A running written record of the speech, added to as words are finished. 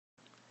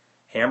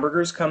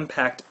Hamburgers come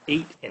packed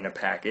 8 in a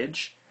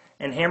package,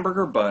 and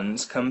hamburger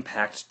buns come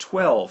packed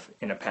 12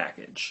 in a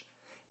package.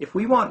 If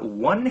we want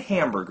one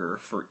hamburger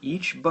for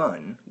each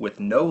bun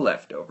with no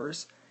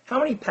leftovers, how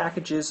many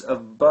packages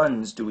of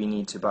buns do we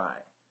need to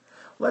buy?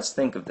 Let's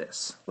think of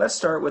this. Let's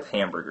start with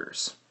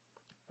hamburgers.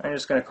 I'm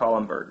just going to call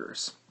them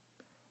burgers.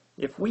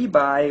 If we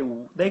buy,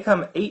 they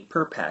come 8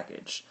 per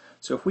package.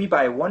 So if we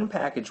buy one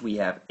package, we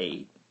have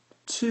 8.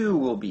 2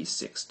 will be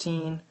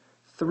 16.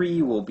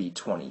 3 will be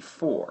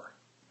 24.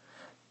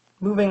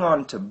 Moving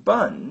on to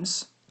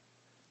buns,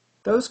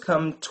 those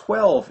come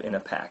 12 in a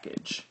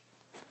package.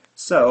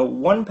 So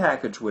one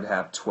package would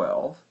have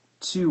 12,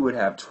 2 would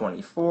have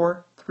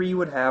 24, 3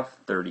 would have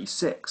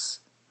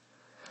 36.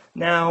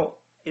 Now,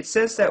 it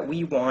says that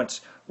we want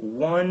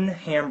one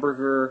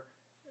hamburger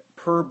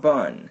per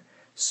bun.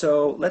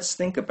 So let's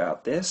think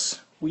about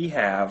this. We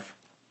have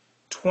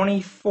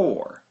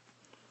 24.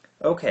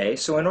 Okay,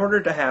 so in order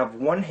to have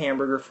one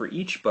hamburger for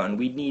each bun,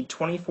 we'd need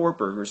 24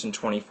 burgers and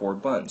 24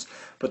 buns.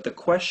 But the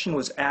question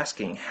was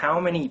asking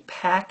how many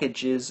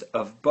packages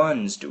of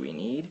buns do we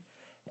need?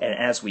 And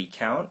as we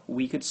count,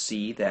 we could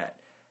see that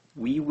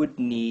we would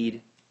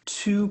need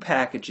 2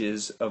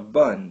 packages of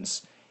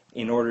buns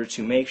in order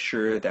to make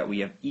sure that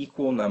we have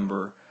equal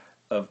number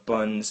of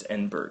buns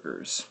and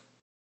burgers.